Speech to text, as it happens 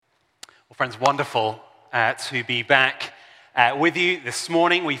Well, friends, wonderful to be back with you this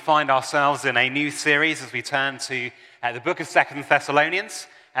morning. We find ourselves in a new series as we turn to the book of 2 Thessalonians.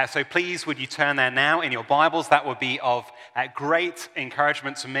 So please, would you turn there now in your Bibles? That would be of great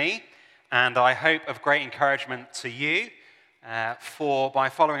encouragement to me, and I hope of great encouragement to you by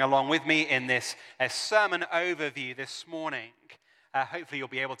following along with me in this sermon overview this morning. Hopefully you'll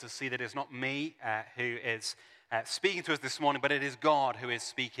be able to see that it's not me who is speaking to us this morning, but it is God who is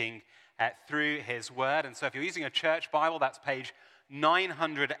speaking through his word. And so if you're using a church Bible, that's page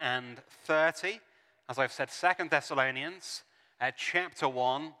 930. As I've said, 2 Thessalonians, chapter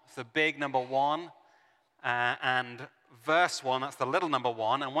 1, it's the big number 1, and verse 1, that's the little number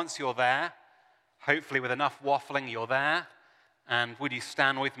 1. And once you're there, hopefully with enough waffling, you're there. And would you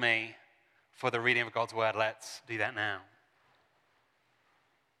stand with me for the reading of God's word? Let's do that now.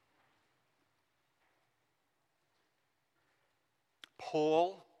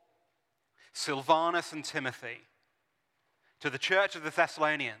 Paul, Silvanus, and Timothy, to the church of the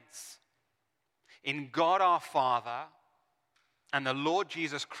Thessalonians, in God our Father and the Lord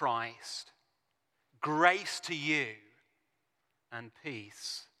Jesus Christ, grace to you and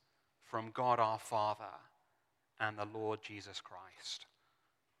peace from God our Father and the Lord Jesus Christ.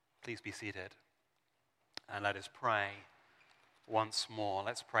 Please be seated and let us pray once more.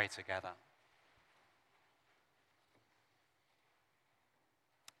 Let's pray together.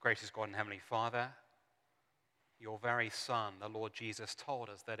 Gracious God and Heavenly Father, your very Son, the Lord Jesus, told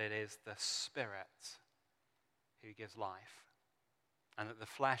us that it is the Spirit who gives life and that the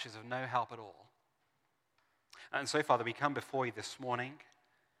flesh is of no help at all. And so, Father, we come before you this morning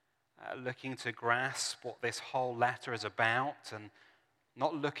looking to grasp what this whole letter is about and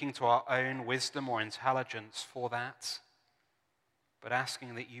not looking to our own wisdom or intelligence for that, but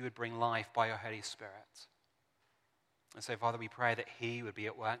asking that you would bring life by your Holy Spirit. And so, Father, we pray that he would be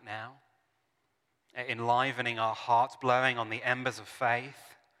at work now, enlivening our hearts, blowing on the embers of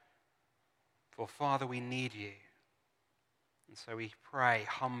faith. For, Father, we need you. And so we pray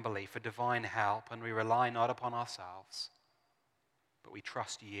humbly for divine help, and we rely not upon ourselves, but we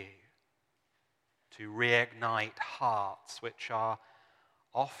trust you to reignite hearts which are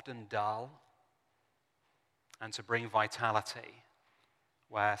often dull and to bring vitality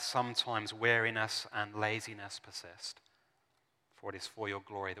where sometimes weariness and laziness persist. For it is for your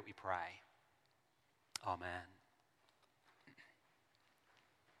glory that we pray. Amen.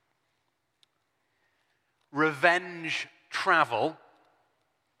 Revenge travel,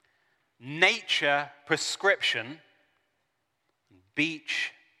 nature prescription,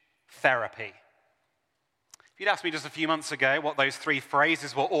 beach therapy. If you'd asked me just a few months ago what those three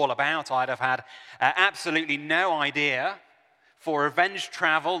phrases were all about, I'd have had absolutely no idea. For revenge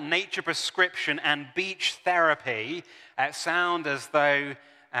travel, nature prescription, and beach therapy sound as though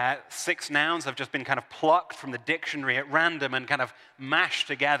 6 nouns have just been kind of plucked from the dictionary at random and kind of mashed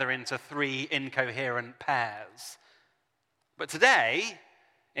together into 3 incoherent pairs. But today,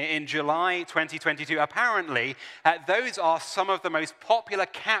 in July 2022, apparently, those are some of the most popular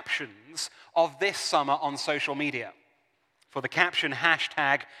captions of this summer on social media. For the caption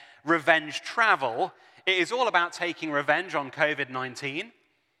hashtag revenge travel, it is all about taking revenge on COVID-19.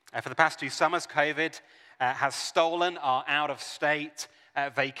 For the past 2 summers, COVID has stolen our out-of-state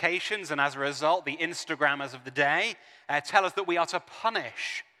vacations, and as a result, the Instagrammers of the day tell us that we are to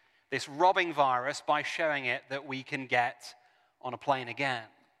punish this robbing virus by showing it that we can get on a plane again.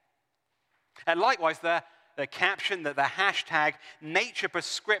 And likewise, the caption, that the hashtag nature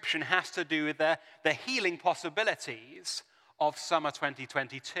prescription has to do with the healing possibilities of summer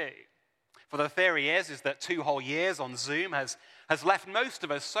 2022. For the theory is that 2 whole years on Zoom has left most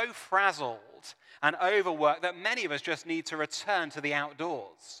of us so frazzled and overworked that many of us just need to return to the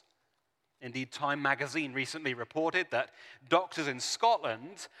outdoors. Indeed, Time magazine recently reported that doctors in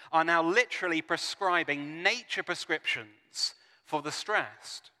Scotland are now literally prescribing nature prescriptions for the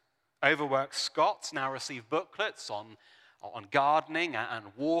stressed. Overworked Scots now receive booklets on gardening and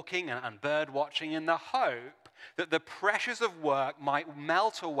walking and bird watching in the hope that the pressures of work might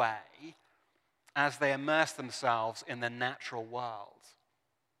melt away as they immerse themselves in the natural world.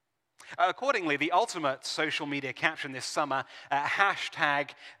 Accordingly, the ultimate social media caption this summer, hashtag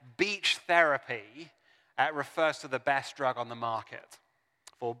beach therapy, refers to the best drug on the market.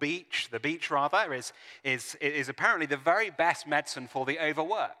 For the beach is apparently the very best medicine for the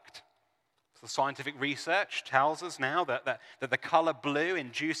overworked. So scientific research tells us now that the color blue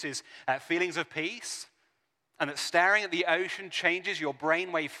induces feelings of peace, and that staring at the ocean changes your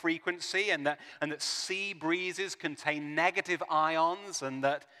brainwave frequency, and that sea breezes contain negative ions, and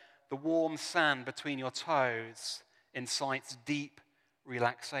that the warm sand between your toes incites deep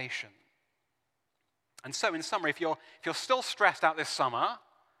relaxation. And so, in summary, if you're still stressed out this summer,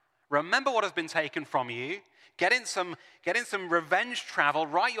 remember what has been taken from you. Get in some revenge travel.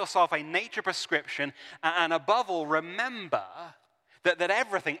 Write yourself a nature prescription. And above all, remember that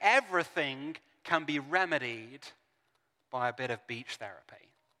everything can be remedied by a bit of beach therapy.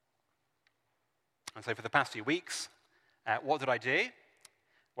 And so for the past few weeks, what did I do?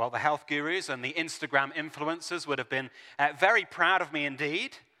 Well, the health gurus and the Instagram influencers would have been very proud of me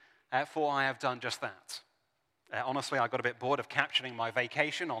indeed, for I have done just that. Honestly, I got a bit bored of capturing my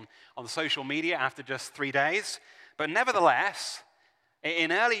vacation on social media after just 3 days. But nevertheless,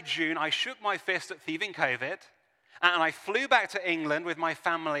 in early June, I shook my fist at thieving COVID, and I flew back to England with my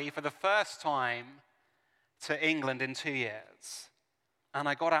family for the first time to England in 2 years. And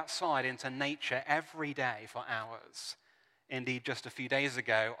I got outside into nature every day for hours. Indeed, just a few days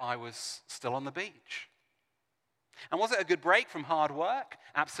ago, I was still on the beach. And was it a good break from hard work?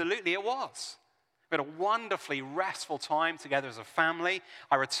 Absolutely it was. We had a wonderfully restful time together as a family.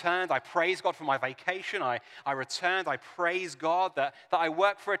 I returned, I praised God for my vacation. I returned, I praised God that I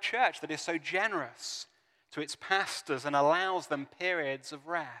work for a church that is so generous to its pastors and allows them periods of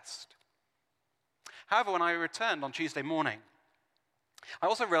rest. However, when I returned on Tuesday morning, I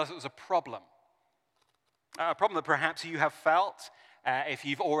also realized it was a problem that perhaps you have felt if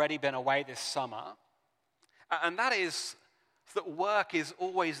you've already been away this summer, and that is that work is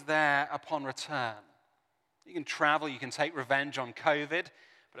always there upon return. You can travel, you can take revenge on COVID,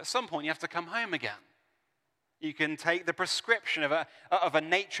 but at some point you have to come home again. You can take the prescription of a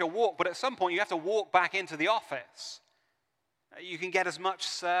nature walk, but at some point you have to walk back into the office. You can get as much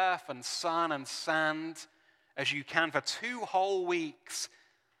surf and sun and sand as you can for 2 whole weeks,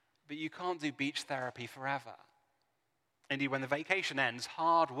 but you can't do beach therapy forever. Indeed, when the vacation ends,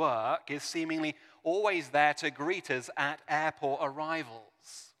 hard work is seemingly always there to greet us at airport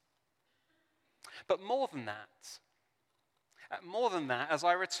arrivals. But more than that, as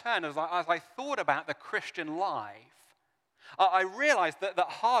I returned, as I thought about the Christian life, I realized that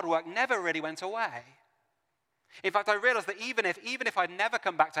hard work never really went away. In fact, I realized that even if I'd never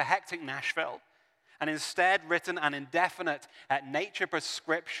come back to hectic Nashville, and instead written an indefinite nature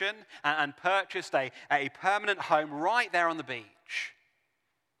prescription and purchased a permanent home right there on the beach,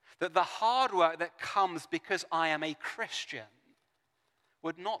 that the hard work that comes because I am a Christian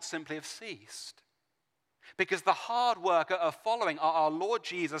would not simply have ceased. Because the hard work of following our Lord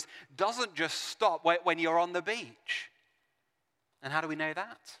Jesus doesn't just stop when you're on the beach. And how do we know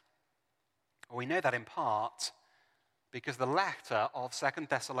that? Well, we know that in part because the letter of 2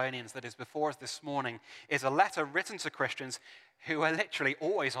 Thessalonians that is before us this morning is a letter written to Christians who are literally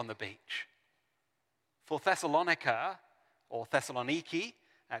always on the beach. For Thessalonica, or Thessaloniki,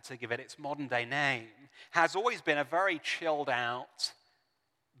 to give it its modern day name, has always been a very chilled out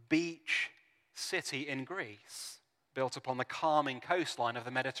beach city in Greece, built upon the calming coastline of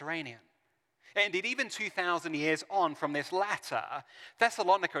the Mediterranean. Indeed, even 2,000 years on from this letter,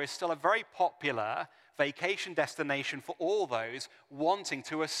 Thessalonica is still a very popular vacation destination for all those wanting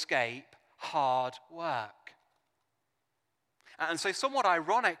to escape hard work. And so, somewhat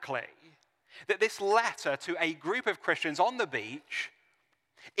ironically, that this letter to a group of Christians on the beach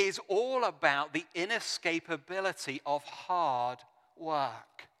is all about the inescapability of hard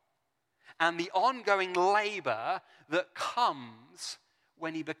work and the ongoing labor that comes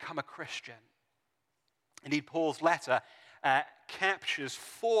when you become a Christian. Indeed, Paul's letter captures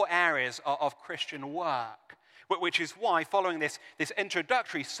 4 areas of Christian work, which is why, following this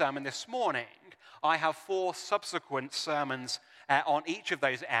introductory sermon this morning, I have 4 subsequent sermons on each of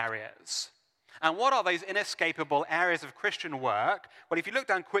those areas. And what are those inescapable areas of Christian work? Well, if you look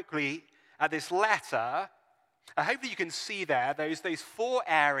down quickly at this letter, I hope that you can see there those 4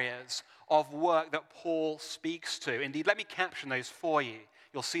 areas of work that Paul speaks to. Indeed, let me caption those for you.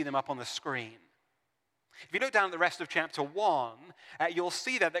 You'll see them up on the screen. If you look down at the rest of chapter 1, you'll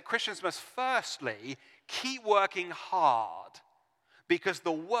see that Christians must firstly keep working hard because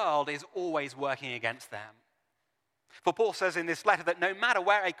the world is always working against them. For Paul says in this letter that no matter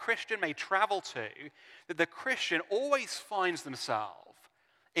where a Christian may travel to, that the Christian always finds themselves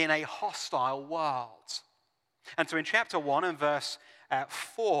in a hostile world. And so in chapter 1 and verse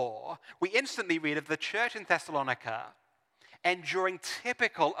 4, we instantly read of the church in Thessalonica enduring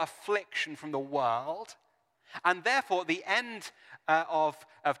typical affliction from the world. And therefore, at the end of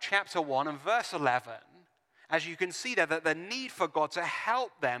chapter 1 and verse 11, as you can see there, that the need for God to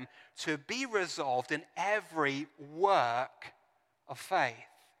help them to be resolved in every work of faith.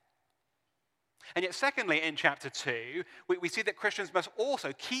 And yet, secondly, in chapter 2, we see that Christians must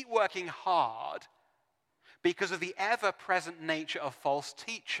also keep working hard because of the ever-present nature of false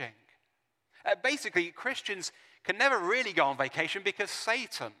teaching. Basically, Christians can never really go on vacation because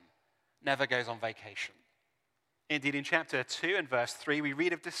Satan never goes on vacation. Indeed, in chapter 2 and verse 3, we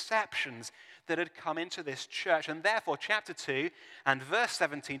read of deceptions that had come into this church. And therefore, chapter 2 and verse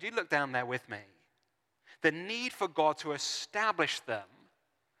 17, do look down there with me. The need for God to establish them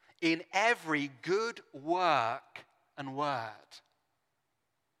in every good work and word.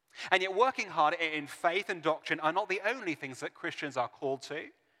 And yet working hard in faith and doctrine are not the only things that Christians are called to.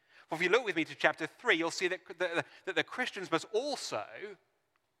 Well, if you look with me to chapter 3, you'll see that the Christians must also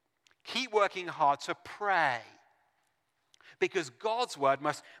keep working hard to pray, because God's word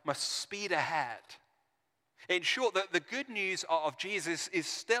must speed ahead. In short, the good news of Jesus is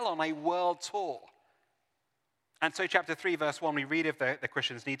still on a world tour. And so chapter 3, verse 1, we read of the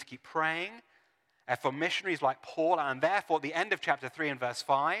Christians need to keep praying for missionaries like Paul, and therefore at the end of chapter 3 and verse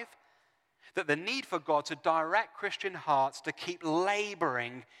 5, that the need for God to direct Christian hearts to keep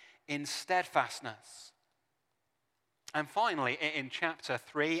laboring in steadfastness. And finally, in chapter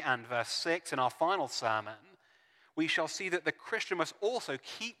 3 and verse 6, in our final sermon, we shall see that the Christian must also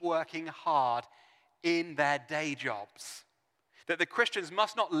keep working hard in their day jobs. That the Christians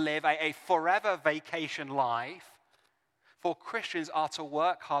must not live a forever vacation life, for Christians are to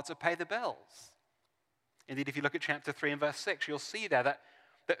work hard to pay the bills. Indeed, if you look at chapter 3 and verse 6, you'll see there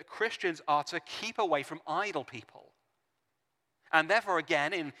that Christians are to keep away from idle people. And therefore,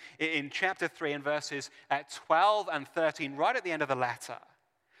 again, in chapter 3 and verses 12 and 13, right at the end of the letter,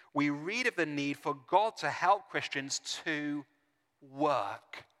 we read of the need for God to help Christians to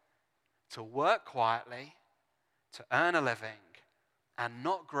work quietly, to earn a living, and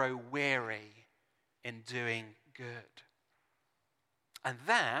not grow weary in doing good. And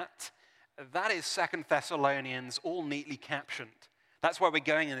that is 2 Thessalonians, all neatly captioned. That's where we're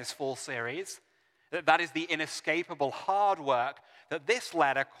going in this fall series. That is the inescapable hard work that this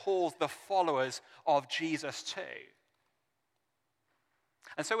letter calls the followers of Jesus to.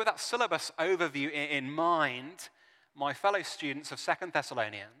 And so with that syllabus overview in mind, my fellow students of 2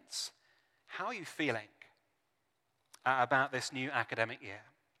 Thessalonians, how are you feeling about this new academic year?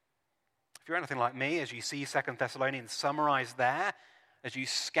 If you're anything like me, as you see 2 Thessalonians summarized there, as you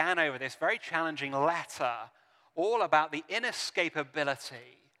scan over this very challenging letter, all about the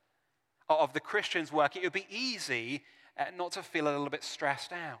inescapability of the Christian's work, it would be easy not to feel a little bit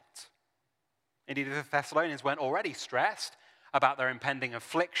stressed out. Indeed, the Thessalonians weren't already stressed about their impending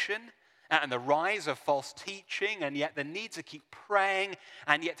affliction and the rise of false teaching, and yet the need to keep praying,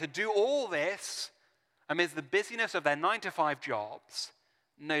 and yet to do all this amidst the busyness of their 9-to-5 jobs.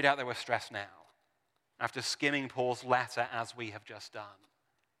 No doubt they were stressed now, after skimming Paul's letter as we have just done.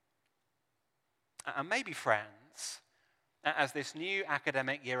 And maybe, friends, as this new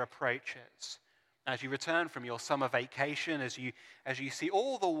academic year approaches, as you return from your summer vacation, as you see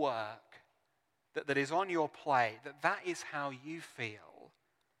all the work that is on your plate, that is how you feel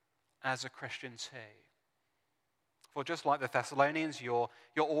as a Christian too. For just like the Thessalonians, you're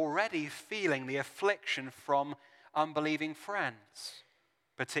already feeling the affliction from unbelieving friends,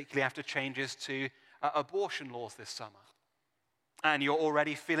 particularly after changes to abortion laws this summer. And you're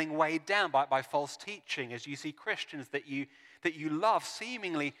already feeling weighed down by false teaching as you see Christians that you love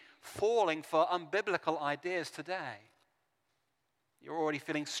seemingly falling for unbiblical ideas today. You're already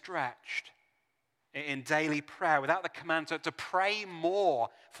feeling stretched in daily prayer without the command to pray more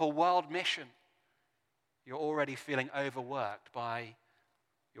for world mission. You're already feeling overworked by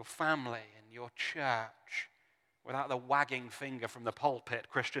your family and your church. Without the wagging finger from the pulpit,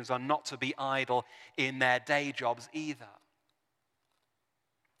 Christians are not to be idle in their day jobs either.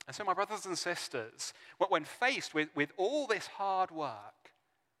 And so, my brothers and sisters, when faced with all this hard work,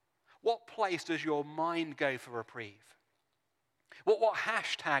 what place does your mind go for reprieve? What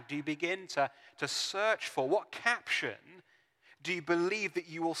hashtag do you begin to search for? What caption do you believe that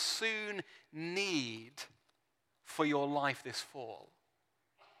you will soon need for your life this fall?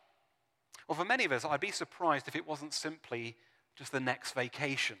 Well, for many of us, I'd be surprised if it wasn't simply just the next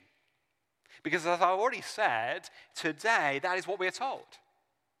vacation. Because as I've already said, today that is what we're told.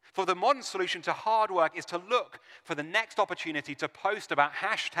 For the modern solution to hard work is to look for the next opportunity to post about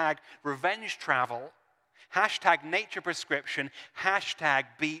hashtag revenge travel, hashtag nature prescription, hashtag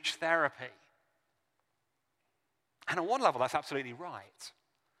beach therapy. And on one level, that's absolutely right.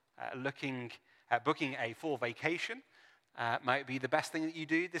 Looking at booking a full vacation might be the best thing that you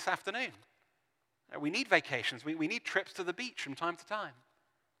do this afternoon. We need vacations. We need trips to the beach from time to time.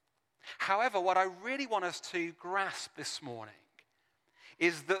 However, what I really want us to grasp this morning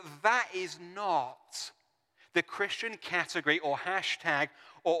is that is not the Christian category or hashtag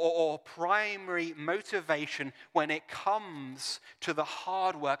or primary motivation when it comes to the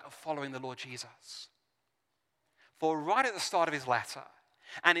hard work of following the Lord Jesus. For right at the start of his letter,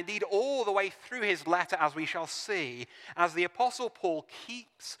 and indeed all the way through his letter, as we shall see, as the Apostle Paul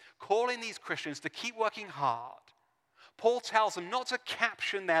keeps calling these Christians to keep working hard, Paul tells them not to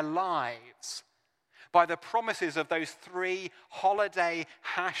caption their lives by the promises of those 3 holiday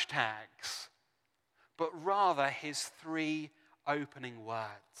hashtags, but rather his 3 opening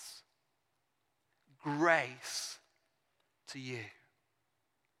words. Grace to you.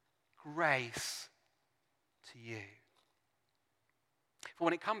 Grace to you. For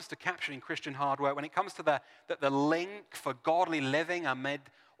when it comes to capturing Christian hard work, when it comes to the link for godly living amid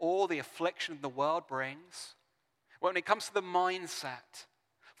all the affliction the world brings, when it comes to the mindset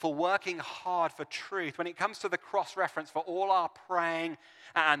for working hard for truth, when it comes to the cross-reference for all our praying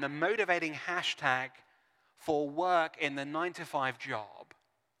and the motivating hashtag for work in the 9-to-5 job,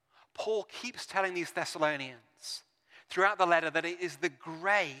 Paul keeps telling these Thessalonians throughout the letter that it is the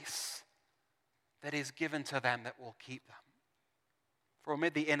grace that is given to them that will keep them. For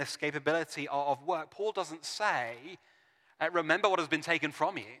amid the inescapability of work, Paul doesn't say, remember what has been taken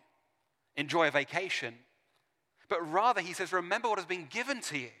from you, enjoy a vacation. But rather, he says, remember what has been given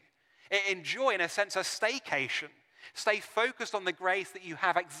to you. Enjoy, in a sense, a staycation. Stay focused on the grace that you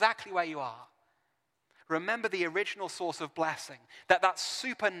have exactly where you are. Remember the original source of blessing, that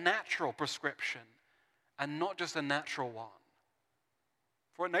supernatural prescription, and not just a natural one.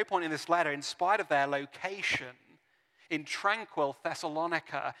 For at no point in this letter, in spite of their location in tranquil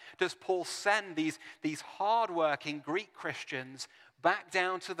Thessalonica, does Paul send these hard-working Greek Christians back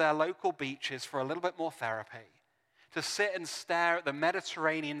down to their local beaches for a little bit more therapy, to sit and stare at the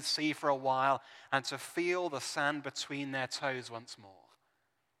Mediterranean Sea for a while and to feel the sand between their toes once more.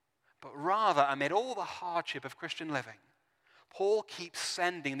 But rather, amid all the hardship of Christian living, Paul keeps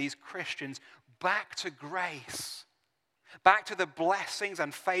sending these Christians back to grace, back to the blessings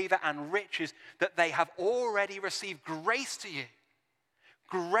and favor and riches that they have already received. Grace to you.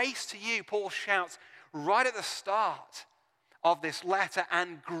 Grace to you, Paul shouts right at the start of this letter,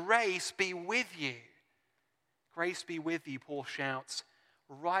 and grace be with you. Grace be with you, Paul shouts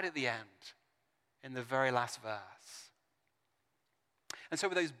right at the end in the very last verse. And so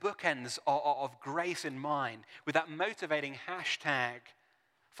with those bookends of grace in mind, with that motivating hashtag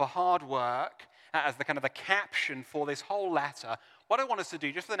for hard work as the kind of the caption for this whole letter, what I want us to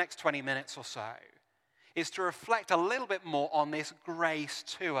do just for the next 20 minutes or so is to reflect a little bit more on this grace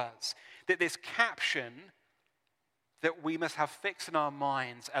to us, that this caption that we must have fixed in our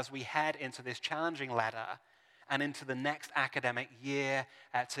minds as we head into this challenging letter and into the next academic year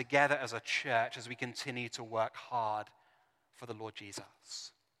together as a church as we continue to work hard for the Lord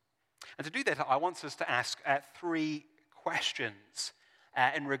Jesus. And to do that, I want us to ask 3 questions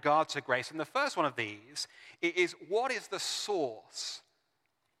in regard to grace. And the first one of these is, what is the source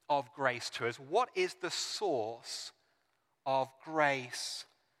of grace to us? What is the source of grace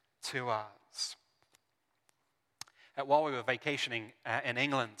to us? While we were vacationing in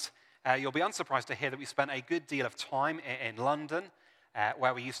England, you'll be unsurprised to hear that we spent a good deal of time in London,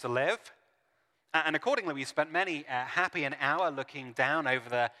 where we used to live. And accordingly, we spent many happy an hour looking down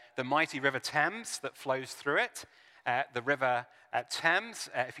over the mighty River Thames that flows through it. The River Thames,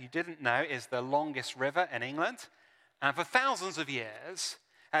 if you didn't know, is the longest river in England. And for thousands of years,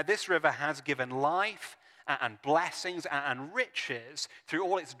 this river has given life and blessings and riches through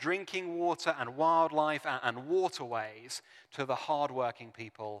all its drinking water and wildlife and waterways to the hard-working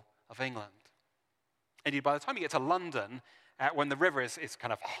people of England. Indeed, by the time you get to London, when the river is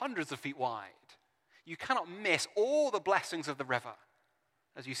kind of hundreds of feet wide, you cannot miss all the blessings of the river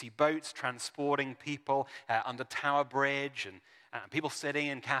as you see boats transporting people under Tower Bridge and people sitting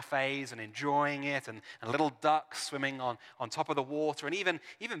in cafes and enjoying it, and little ducks swimming on top of the water, and even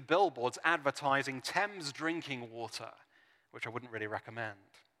billboards advertising Thames drinking water, which I wouldn't really recommend.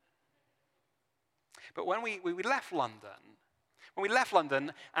 But when we left London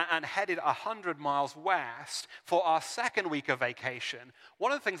and headed 100 miles west for our second week of vacation,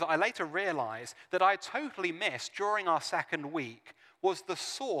 one of the things that I later realized that I totally missed during our second week was the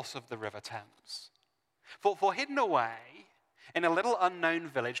source of the River Thames. For hidden away in a little unknown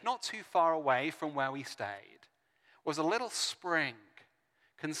village not too far away from where we stayed was a little spring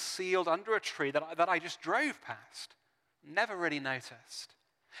concealed under a tree that I just drove past, never really noticed.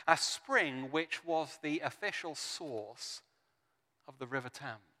 A spring which was the official source of the River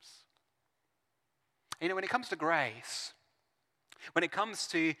Thames. You know, when it comes to grace, when it comes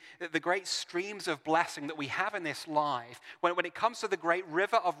to the great streams of blessing that we have in this life, when it comes to the great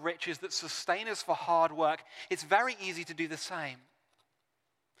river of riches that sustain us for hard work, it's very easy to do the same.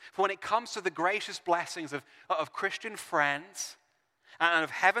 For when it comes to the gracious blessings of Christian friends and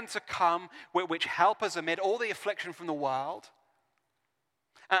of heaven to come, which help us amid all the affliction from the world,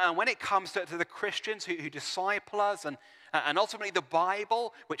 and when it comes to the Christians who disciple us, and ultimately the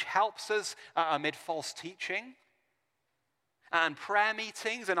Bible, which helps us amid false teaching, and prayer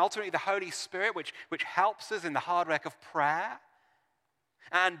meetings, and ultimately the Holy Spirit, which helps us in the hard work of prayer,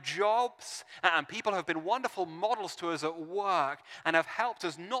 and jobs, and people who have been wonderful models to us at work and have helped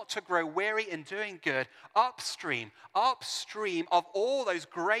us not to grow weary in doing good, upstream of all those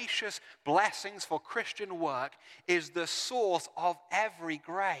gracious blessings for Christian work is the source of every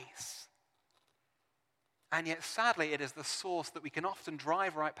grace. And yet, sadly, it is the source that we can often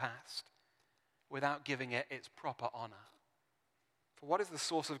drive right past without giving it its proper honor. For what is the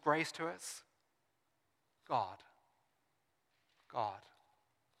source of grace to us? God. God.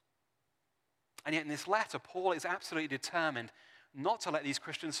 And yet in this letter, Paul is absolutely determined not to let these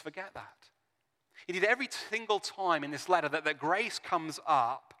Christians forget that. Indeed, every single time in this letter that grace comes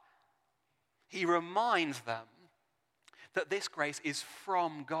up, he reminds them that this grace is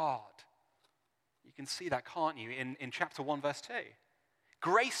from God. You can see that, can't you, in chapter 1, verse 2.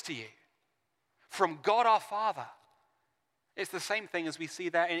 Grace to you from God our Father. It's the same thing as we see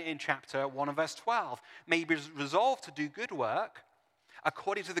there in chapter 1 and verse 12. May you be resolved to do good work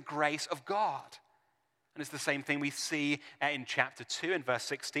according to the grace of God. And it's the same thing we see in chapter 2 and verse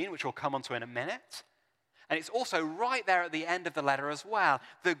 16, which we'll come on to in a minute. And it's also right there at the end of the letter as well.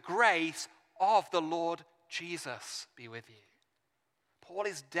 The grace of the Lord Jesus be with you. Paul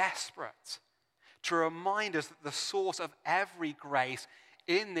is desperate to remind us that the source of every grace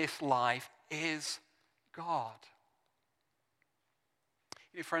in this life is God.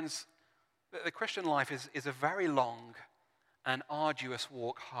 You know, friends, the Christian life is a very long an arduous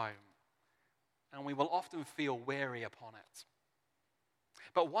walk home, and we will often feel weary upon it.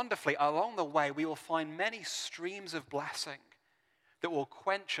 But wonderfully, along the way, we will find many streams of blessing that will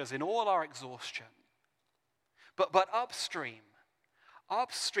quench us in all our exhaustion. But upstream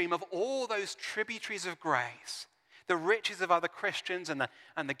of all those tributaries of grace, the riches of other Christians and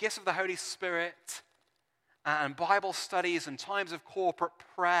the gifts of the Holy Spirit, and Bible studies and times of corporate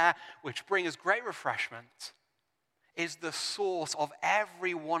prayer, which bring us great refreshment, is the source of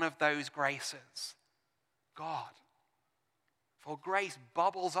every one of those graces, God. For grace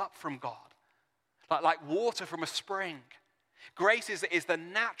bubbles up from God, like water from a spring. Grace is the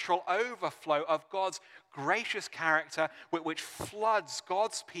natural overflow of God's gracious character, which floods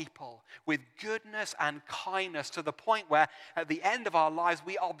God's people with goodness and kindness to the point where at the end of our lives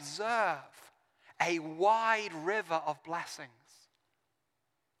we observe a wide river of blessings.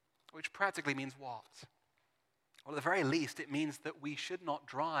 Which practically means what? Well, at the very least, it means that we should not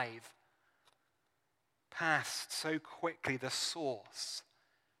drive past so quickly the source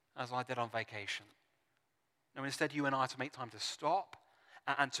as I did on vacation. No, instead, you and I are to make time to stop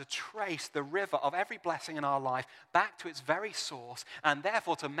and to trace the river of every blessing in our life back to its very source, and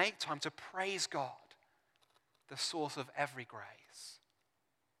therefore to make time to praise God, the source of every grace.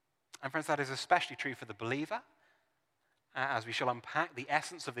 And friends, that is especially true for the believer, as we shall unpack the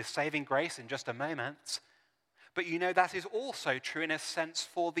essence of this saving grace in just a moment. But you know, that is also true in a sense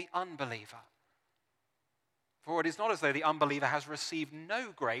for the unbeliever. For it is not as though the unbeliever has received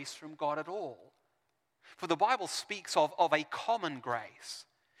no grace from God at all. For the Bible speaks of a common grace,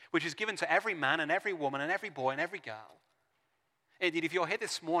 which is given to every man and every woman and every boy and every girl. Indeed, if you're here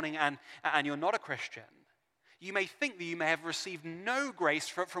this morning and you're not a Christian, you may think that you may have received no grace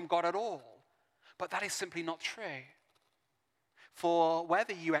from God at all. But that is simply not true. For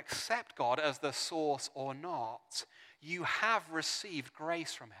whether you accept God as the source or not, you have received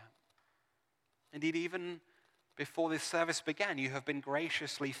grace from him. Indeed, even before this service began, you have been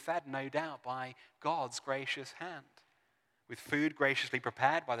graciously fed, no doubt, by God's gracious hand, with food graciously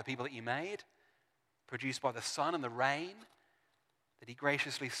prepared by the people that you made, produced by the sun and the rain that he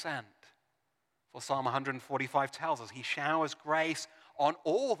graciously sent. For Psalm 145 tells us he showers grace on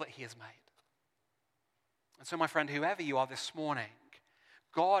all that he has made. And so, my friend, whoever you are this morning,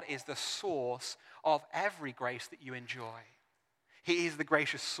 God is the source of every grace that you enjoy. He is the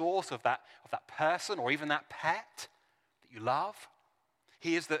gracious source of that person or even that pet that you love.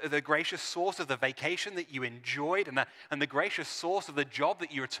 He is the gracious source of the vacation that you enjoyed and the gracious source of the job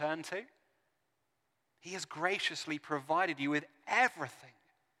that you returned to. He has graciously provided you with everything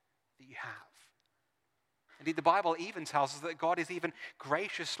that you have. Indeed, the Bible even tells us that God is even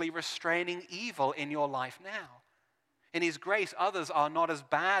graciously restraining evil in your life now. In his grace, others are not as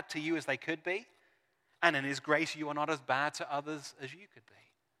bad to you as they could be. And in his grace, you are not as bad to others as you could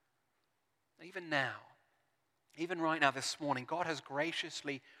be. Even now, Even right now this morning, God has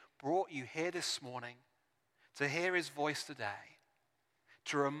graciously brought you here this morning to hear his voice today,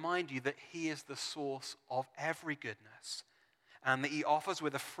 to remind you that he is the source of every goodness and that he offers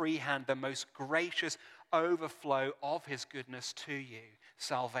with a free hand the most gracious overflow of his goodness to you,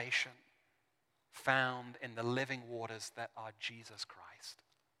 salvation, found in the living waters that are Jesus Christ.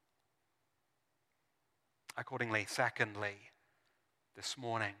 Accordingly, secondly, this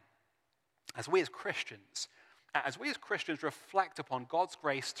morning, as we as Christians reflect upon God's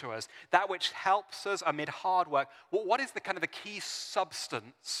grace to us, that which helps us amid hard work, what is the kind of the key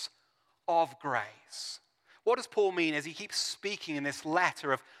substance of grace? What does Paul mean as he keeps speaking in this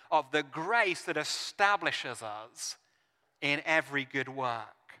letter of the grace that establishes us in every good work?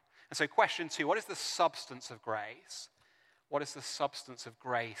 And so question 2, what is the substance of grace? What is the substance of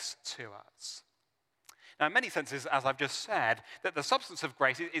grace to us? Now, in many senses, as I've just said, that the substance of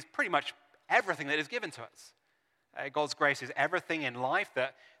grace is pretty much everything that is given to us. God's grace is everything in life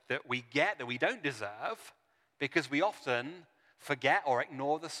that we get that we don't deserve because we often forget or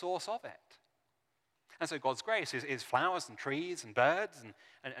ignore the source of it. And so God's grace is flowers and trees and birds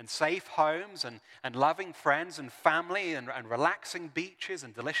and safe homes and loving friends and family and relaxing beaches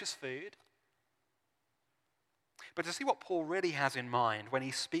and delicious food. But to see what Paul really has in mind when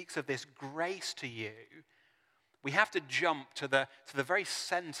he speaks of this grace to you, we have to jump to the very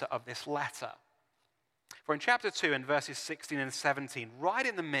center of this letter. For in chapter 2 and verses 16 and 17, right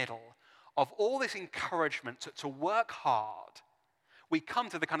in the middle of all this encouragement to work hard, we come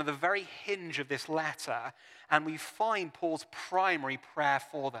to the very hinge of this letter, and we find Paul's primary prayer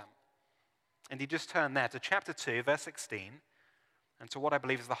for them. And you just turn there to chapter 2, verse 16, and to what I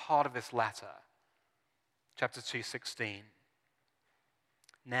believe is the heart of this letter. Chapter 2, 16.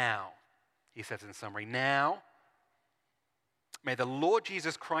 Now, he says in summary, now, may the Lord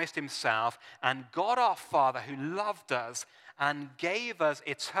Jesus Christ himself and God our Father, who loved us and gave us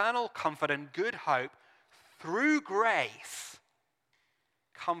eternal comfort and good hope through grace,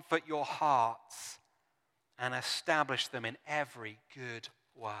 comfort your hearts and establish them in every good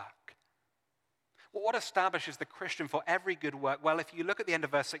work. Well, what establishes the Christian for every good work? Well, if you look at the end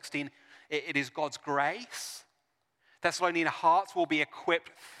of verse 16, it is God's grace. Thessalonian hearts will be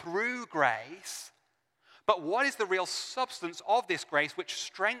equipped through grace. But what is the real substance of this grace which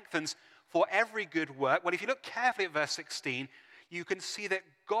strengthens for every good work? Well, if you look carefully at verse 16, you can see that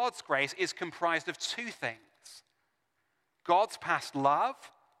God's grace is comprised of two things: God's past love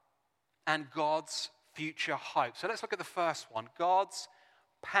and God's future hope. So let's look at the first one, God's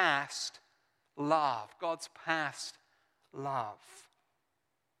past love. God's past love.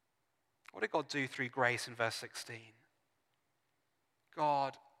 What did God do through grace in verse 16?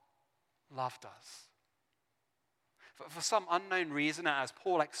 God loved us. For some unknown reason, as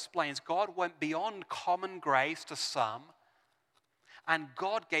Paul explains, God went beyond common grace to some, and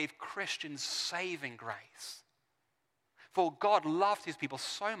God gave Christians saving grace. For God loved his people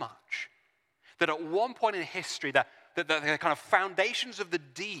so much that at one point in history, the kind of foundations of the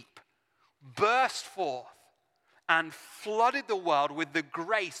deep burst forth and flooded the world with the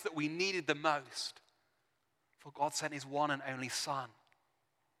grace that we needed the most. For God sent his one and only Son,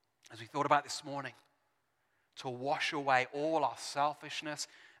 as we thought about this morning, to wash away all our selfishness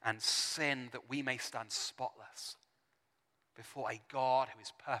and sin, that we may stand spotless before a God who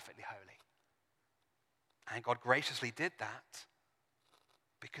is perfectly holy. And God graciously did that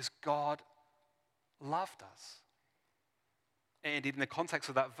because God loved us. Indeed, in the context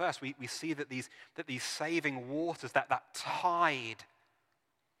of that verse, we see that these saving waters, that tide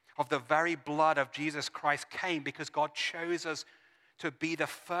of the very blood of Jesus Christ came because God chose us to be the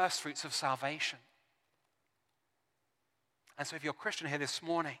first fruits of salvation. And so if you're a Christian here this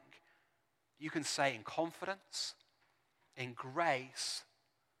morning, you can say in confidence, in grace,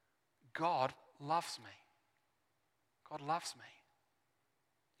 God loves me. God loves me.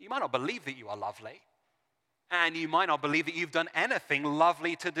 You might not believe that you are lovely, and you might not believe that you've done anything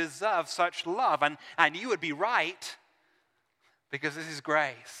lovely to deserve such love, and you would be right, because this is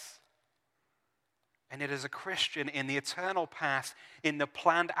grace. And it is a Christian in the eternal past, in the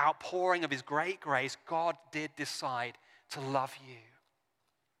planned outpouring of his great grace, God did decide to love you.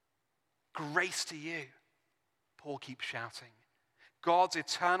 Grace to you, Paul keeps shouting. God's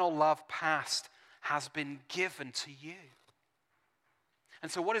eternal love past has been given to you. And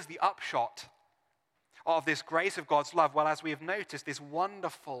so what is the upshot of this grace of God's love? Well, as we have noticed, this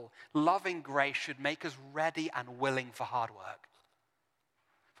wonderful, loving grace should make us ready and willing for hard work.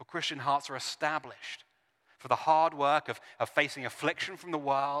 For Christian hearts are established for the hard work of facing affliction from the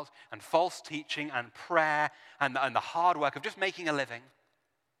world and false teaching and prayer and the hard work of just making a living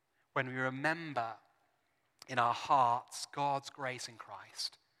when we remember in our hearts God's grace in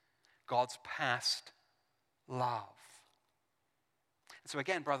Christ, God's past love. So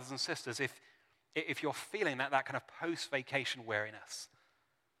again, brothers and sisters, if you're feeling that kind of post-vacation weariness,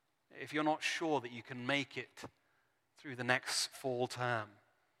 if you're not sure that you can make it through the next fall term,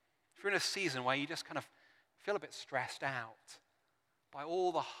 if you're in a season where you just kind of feel a bit stressed out by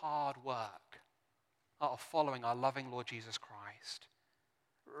all the hard work of following our loving Lord Jesus Christ,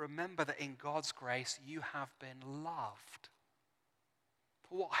 remember that in God's grace you have been loved.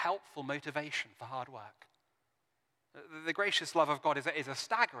 What helpful motivation for hard work. The gracious love of God is a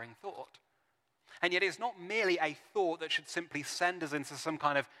staggering thought. And yet it's not merely a thought that should simply send us into some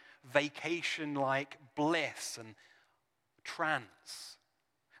kind of vacation-like bliss and trance.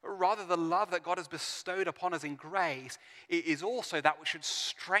 Rather, the love that God has bestowed upon us in grace is also that which should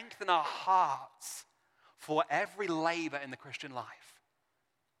strengthen our hearts for every labor in the Christian life.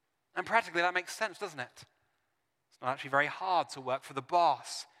 And practically that makes sense, doesn't it? It's not actually very hard to work for the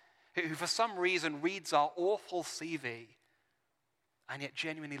boss who for some reason reads our awful CV and yet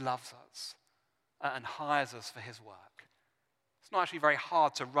genuinely loves us and hires us for his work. It's not actually very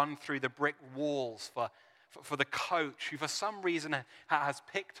hard to run through the brick walls for the coach who for some reason has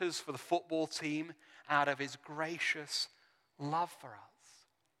picked us for the football team out of his gracious love for us.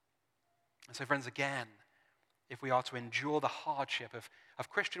 And so friends, again, if we are to endure the hardship of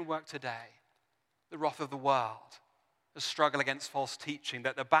Christian work today, the wrath of the world, the struggle against false teaching,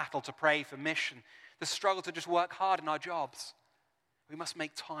 the battle to pray for mission, the struggle to just work hard in our jobs, we must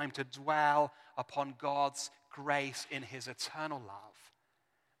make time to dwell upon God's grace in his eternal love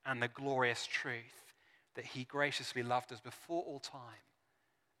and the glorious truth that he graciously loved us before all time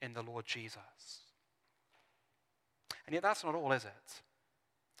in the Lord Jesus. And yet that's not all, is it?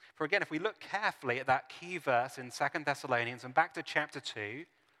 For again, if we look carefully at that key verse in 2 Thessalonians and back to chapter 2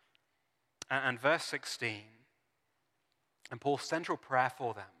 and verse 16, and Paul's central prayer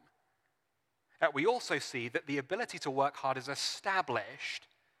for them, we also see that the ability to work hard is established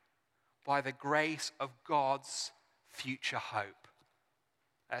by the grace of God's future hope.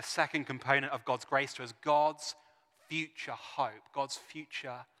 A second component of God's grace to us, God's future hope. God's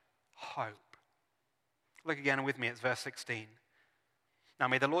future hope. Look again with me at verse 16. Now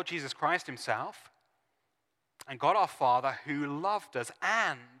may the Lord Jesus Christ himself and God our Father, who loved us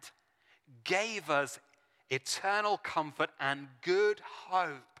and gave us eternal comfort and good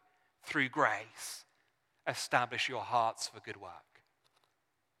hope through grace, establish your hearts for good work.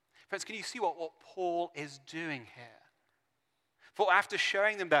 Friends, can you see what Paul is doing here? For after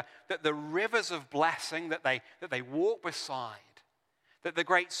showing them that the rivers of blessing that they walk beside, that the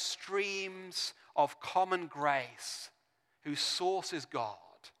great streams of common grace whose source is God,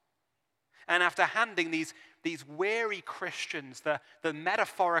 and after handing these weary Christians the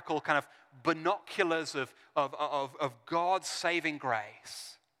metaphorical kind of binoculars of God's saving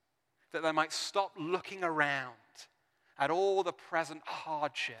grace, that they might stop looking around at all the present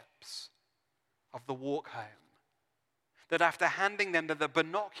hardships of the walk home. That after handing them the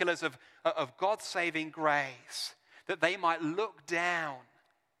binoculars of God's saving grace, that they might look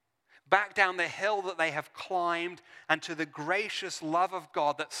back down the hill that they have climbed and to the gracious love of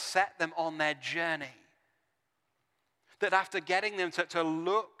God that set them on their journey. That after getting them to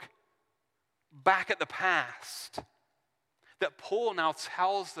look back at the past, that Paul now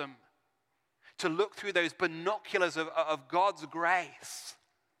tells them to look through those binoculars of God's grace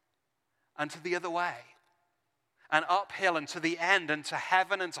and to the other way, and uphill and to the end and to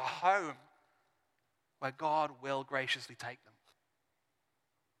heaven and to home, where God will graciously take them.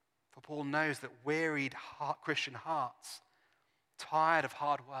 For Paul knows that wearied Christian hearts, tired of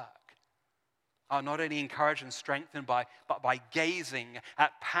hard work, are not only encouraged and strengthened by gazing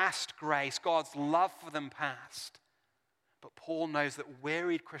at past grace, God's love for them past, but Paul knows that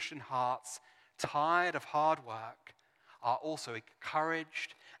wearied Christian hearts, tired of hard work, are also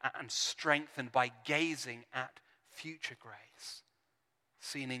encouraged and strengthened by gazing at future grace,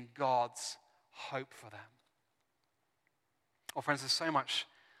 seen in God's hope for them. Well, friends, there's so much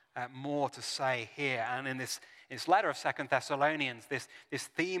more to say here, and in this letter of 2 Thessalonians, this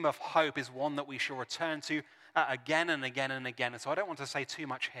theme of hope is one that we shall return to again and again and again, and so I don't want to say too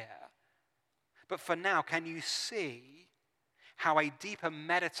much here. But for now, can you see how a deeper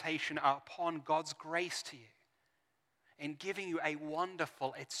meditation upon God's grace to you in giving you a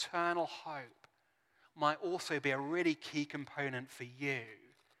wonderful eternal hope might also be a really key component for you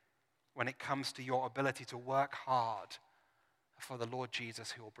when it comes to your ability to work hard for the Lord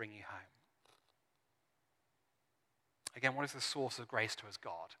Jesus who will bring you home? Again, what is the source of grace to us?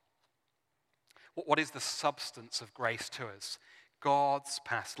 God. What is the substance of grace to us? God's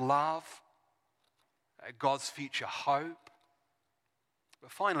past love, God's future hope.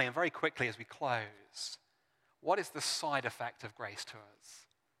 But finally, and very quickly as we close, what is the side effect of grace to us?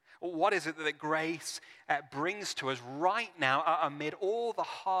 What is it that grace brings to us right now amid all the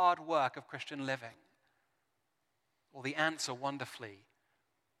hard work of Christian living? Well, the answer, wonderfully,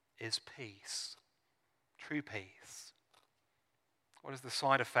 is peace. True peace. What is the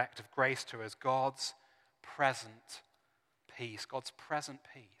side effect of grace to us? God's present peace. God's present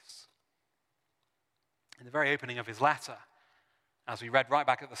peace. In the very opening of his letter, as we read right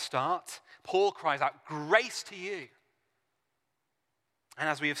back at the start, Paul cries out, "Grace to you." And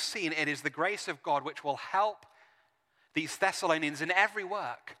as we have seen, it is the grace of God which will help these Thessalonians in every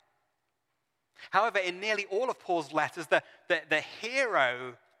work. However, in nearly all of Paul's letters, the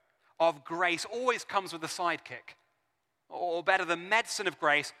hero of grace always comes with a sidekick. Or better, the medicine of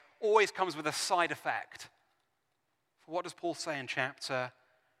grace always comes with a side effect. What does Paul say in chapter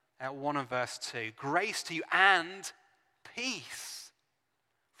 1 and verse 2? Grace to you and peace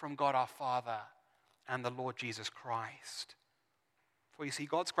from God our Father and the Lord Jesus Christ. For you see,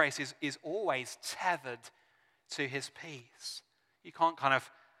 God's grace is always tethered to his peace. You can't kind of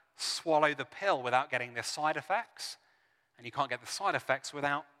swallow the pill without getting the side effects, and you can't get the side effects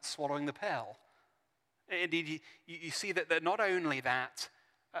without swallowing the pill. Indeed, you see that not only that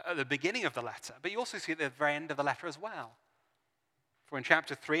at the beginning of the letter, but you also see it at the very end of the letter as well. For in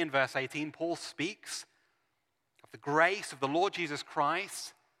chapter 3 and verse 18, Paul speaks of the grace of the Lord Jesus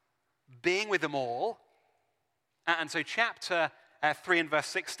Christ being with them all. And so chapter 3 and verse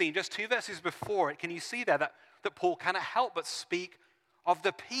 16, just 2 verses before it, can you see there that Paul cannot help but speak of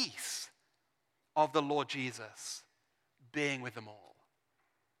the peace of the Lord Jesus being with them all.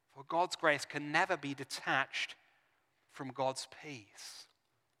 For God's grace can never be detached from God's peace.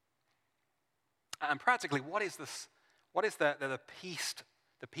 And practically, what is this? What is the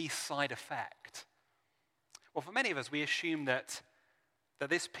peace side effect? Well, for many of us, we assume that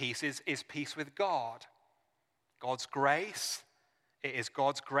this peace is peace with God. God's grace, it is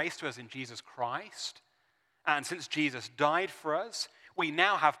God's grace to us in Jesus Christ. And since Jesus died for us, we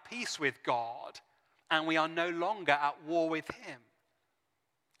now have peace with God, and we are no longer at war with him.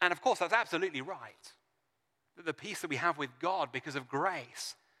 And of course, that's absolutely right. That the peace that we have with God because of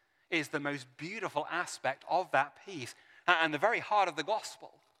grace is the most beautiful aspect of that peace and the very heart of the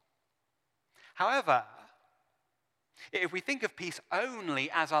gospel. However, if we think of peace only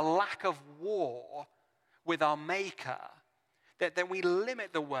as a lack of war with our Maker, then we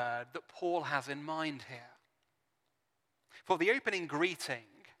limit the word that Paul has in mind here. For the opening greeting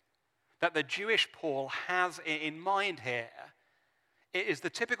that the Jewish Paul has in mind here, it is the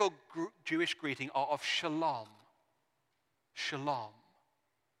typical Jewish greeting of shalom. Shalom.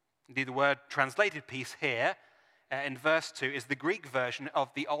 Indeed, the word translated peace here in verse 2 is the Greek version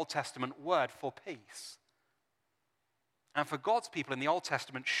of the Old Testament word for peace. And for God's people in the Old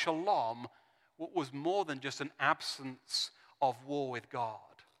Testament, shalom was more than just an absence of war with God.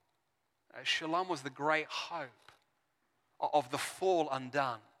 Shalom was the great hope of the fall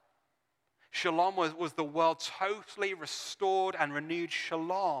undone. Shalom was the world totally restored and renewed.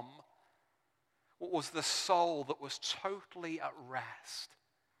 Shalom was the soul that was totally at rest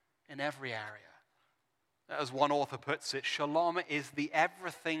in every area. As one author puts it, shalom is the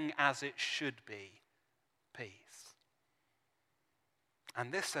everything as it should be peace.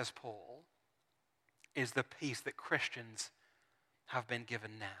 And this, says Paul, is the peace that Christians have been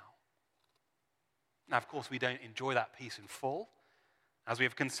given now. Now, of course, we don't enjoy that peace in full. As we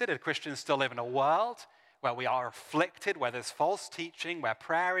have considered, Christians still live in a world where we are afflicted, where there's false teaching, where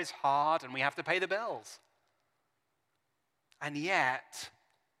prayer is hard, and we have to pay the bills. And yet,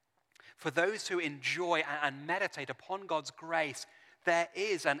 for those who enjoy and meditate upon God's grace, there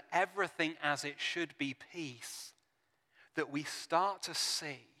is an everything as it should be peace that we start to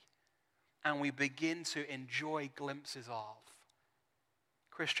see and we begin to enjoy glimpses of.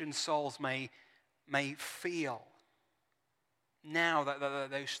 Christian souls may feel now that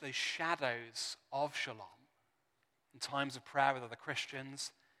those shadows of shalom in times of prayer with other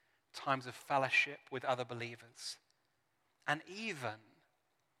Christians, times of fellowship with other believers, and even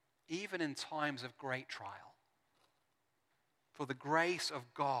in times of great trial. For the grace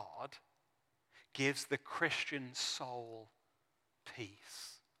of God gives the Christian soul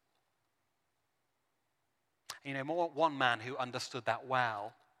peace. You know, one man who understood that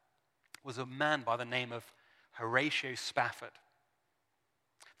well was a man by the name of Horatio Spafford.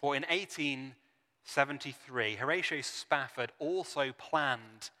 For in 1873, Horatio Spafford also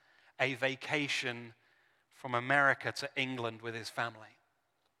planned a vacation from America to England with his family.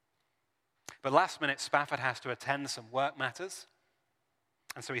 But last minute, Spafford has to attend some work matters.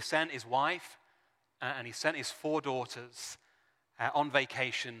 And so he sent his wife and he sent his 4 daughters on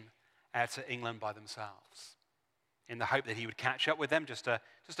vacation to England by themselves in the hope that he would catch up with them just a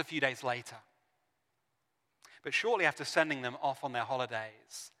few days later. But shortly after sending them off on their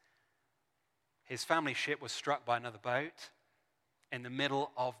holidays, his family ship was struck by another boat in the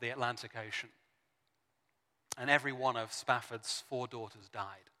middle of the Atlantic Ocean. And every one of Spafford's 4 daughters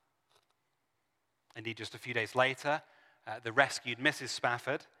died. Indeed, just a few days later, the rescued Mrs.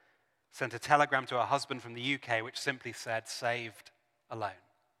 Spafford sent a telegram to her husband from the UK which simply said, "Saved alone."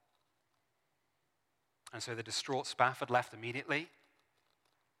 And so the distraught Spafford left immediately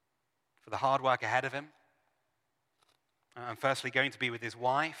for the hard work ahead of him. And firstly, going to be with his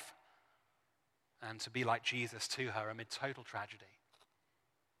wife and to be like Jesus to her amid total tragedy.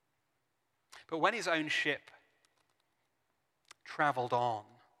 But when his own ship traveled on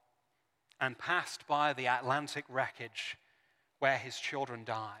and passed by the Atlantic wreckage where his children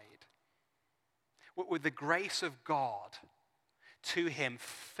died, with the grace of God to him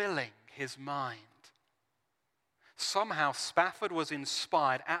filling his mind, somehow Spafford was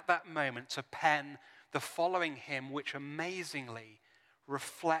inspired at that moment to pen the following hymn, which amazingly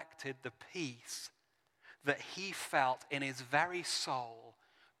reflected the peace that he felt in his very soul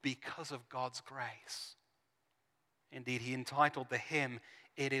because of God's grace. Indeed, he entitled the hymn,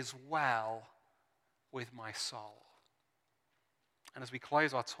 "It Is Well With My Soul." And as we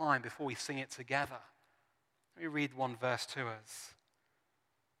close our time before we sing it together, let me read one verse to us.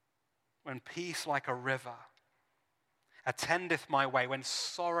 When peace like a river attendeth my way, when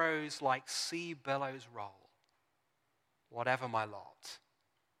sorrows like sea billows roll, whatever my lot,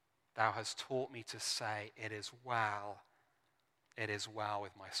 thou hast taught me to say, it is well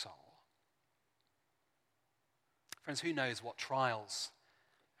with my soul. Friends, who knows what trials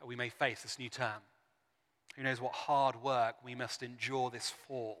we may face this new term? Who knows what hard work we must endure this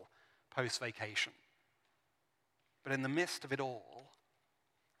fall, post-vacation? But in the midst of it all,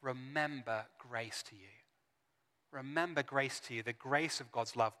 remember grace to you. Remember grace to you, the grace of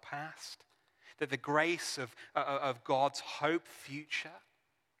God's love past, that the grace of God's hope future,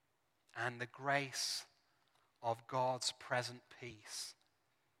 and the grace of God's present peace,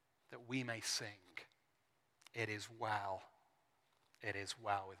 that we may sing, it is well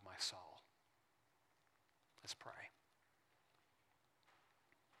with my soul. Let's pray.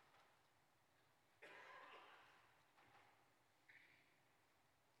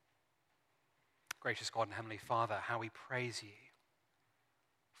 Gracious God and Heavenly Father, how we praise you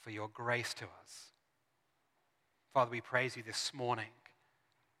for your grace to us. Father, we praise you this morning,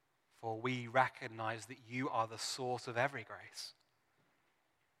 for we recognize that you are the source of every grace.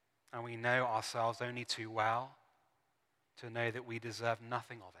 And we know ourselves only too well to know that we deserve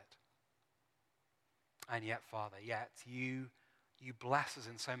nothing of it. And yet, Father, you bless us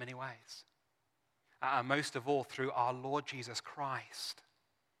in so many ways. And most of all, through our Lord Jesus Christ.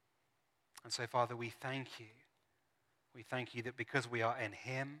 And so, Father, we thank you. We thank you that because we are in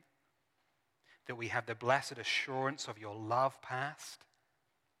him, that we have the blessed assurance of your love past,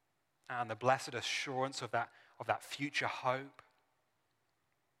 and the blessed assurance of that future hope.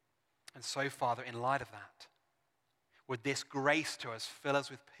 And so, Father, in light of that, would this grace to us fill us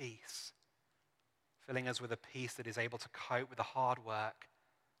with peace, filling us with a peace that is able to cope with the hard work,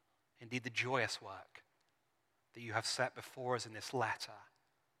 indeed the joyous work that you have set before us in this letter,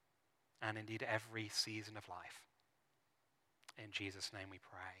 and indeed every season of life. In Jesus' name we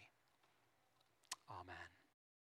pray. Amen.